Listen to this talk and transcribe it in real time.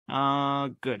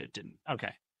Good, it didn't.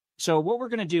 Okay. So what we're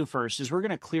going to do first is we're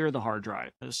going to clear the hard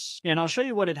drive. And I'll show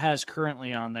you what it has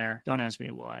currently on there. Don't ask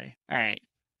me why. All right.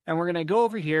 And we're going to go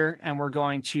over here and we're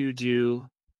going to do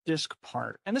disk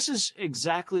part. And this is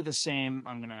exactly the same.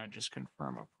 I'm going to just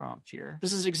confirm a prompt here.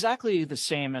 This is exactly the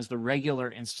same as the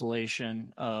regular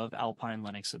installation of Alpine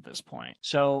Linux at this point.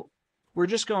 So we're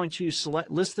just going to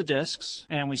list the disks,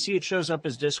 and we see it shows up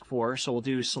as disk 4, so we'll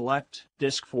do select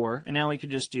disk 4, and now we can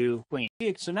just do clean.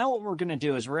 So now what we're going to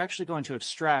do is we're actually going to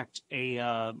extract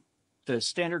the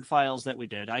standard files that we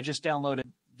did. I just downloaded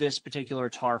this particular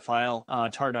tar file,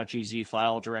 tar.gz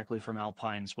file, directly from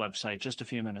Alpine's website just a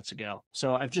few minutes ago.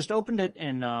 So I've just opened it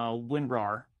in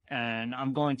WinRAR, and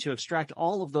I'm going to extract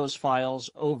all of those files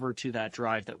over to that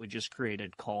drive that we just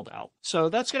created called out. So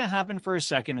that's going to happen for a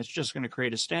second. It's just going to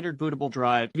create a standard bootable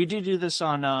drive. If you do this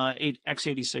on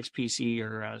x86 PC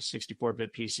or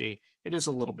 64-bit PC, it is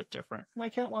a little bit different. My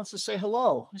cat wants to say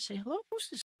hello. I say, hello?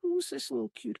 Who's this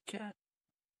little cute cat?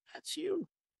 That's you.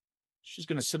 She's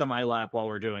going to sit on my lap while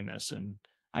we're doing this, and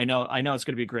I know it's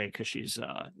going to be great because she's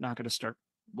not going to start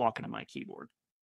walking on my keyboard.